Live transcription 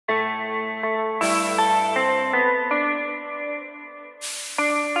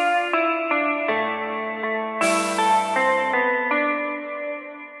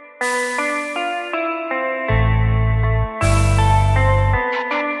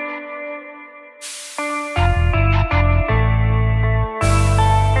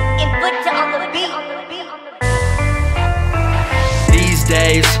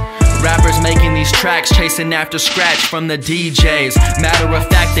these tracks, chasing after scratch from the DJs. Matter of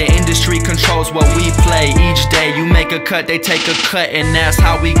fact, the industry controls what we play. Each day you make a cut, they take a cut, and that's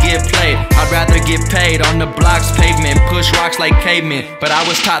how we get played. I'd rather get paid on the block's pavement, push rocks like cavemen, but I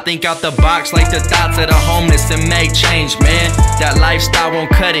was taught think out the box like the thoughts of the homeless and make change, man. That lifestyle won't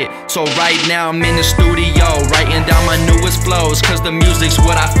cut it, so right now I'm in the studio writing down my newest flows, cause the music's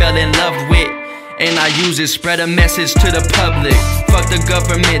what I fell in love with, and I use it, spread a message to the public. Fuck the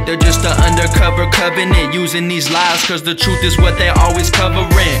government, they're just an undercover covenant, using these lies cause the truth is what they always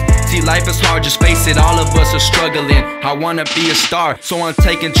covering. See, life is hard, just face it, all of us are struggling. I wanna be a star, so I'm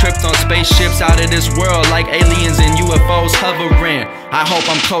taking trips on spaceships out of this world, like aliens and UFOs hovering. I hope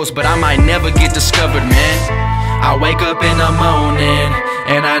I'm close, but I might never get discovered, man. I wake up in the morning,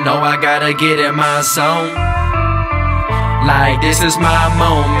 and I know I gotta get in my zone. Like this is my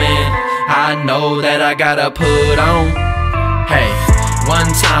moment, I know that I gotta put on. Hey, one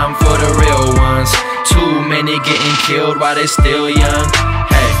time for the real ones, too many getting killed while they still young.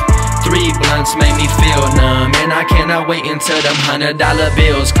 Hey, 3 blunts make me feel numb, and I cannot wait until them $100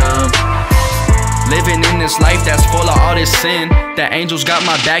 bills come. Living in this life that's full of all this sin. The angels got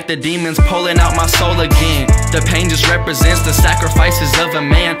my back, the demons pulling out my soul again. The pain just represents the sacrifices of a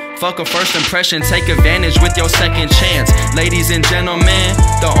man. Fuck a first impression, take advantage with your second chance. Ladies and gentlemen,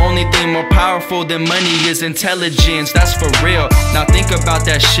 the only thing more powerful than money is intelligence. That's for real, now think about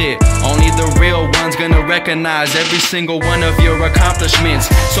that shit. Only the real ones gonna recognize every single one of your accomplishments.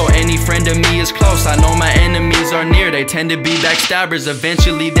 So any friend of me is close, I know my enemies are near. They tend to be backstabbers,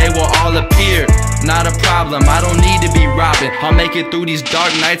 eventually they will all appear. Not a problem, I don't need to be Robin. I'll make it through these dark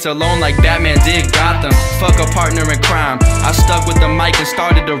nights alone like Batman did Gotham. Fuck a partner in crime, I stuck with the mic and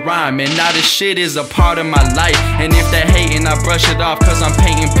started to rhyme. And now this shit is a part of my life, and if they hating, I brush it off, cause I'm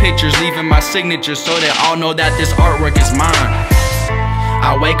painting pictures, leaving my signature so they all know that this artwork is mine.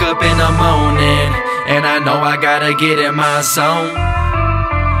 I wake up in the morning, and I know I gotta get in my zone.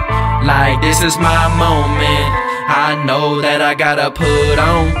 Like this is my moment, I know that I gotta put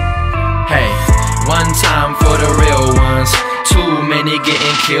on. Hey, one time for the real ones, too many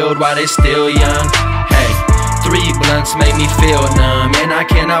getting killed while they still young. Hey, 3 blunts make me feel numb, and I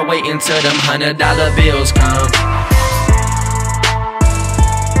cannot wait until them $100 bills come.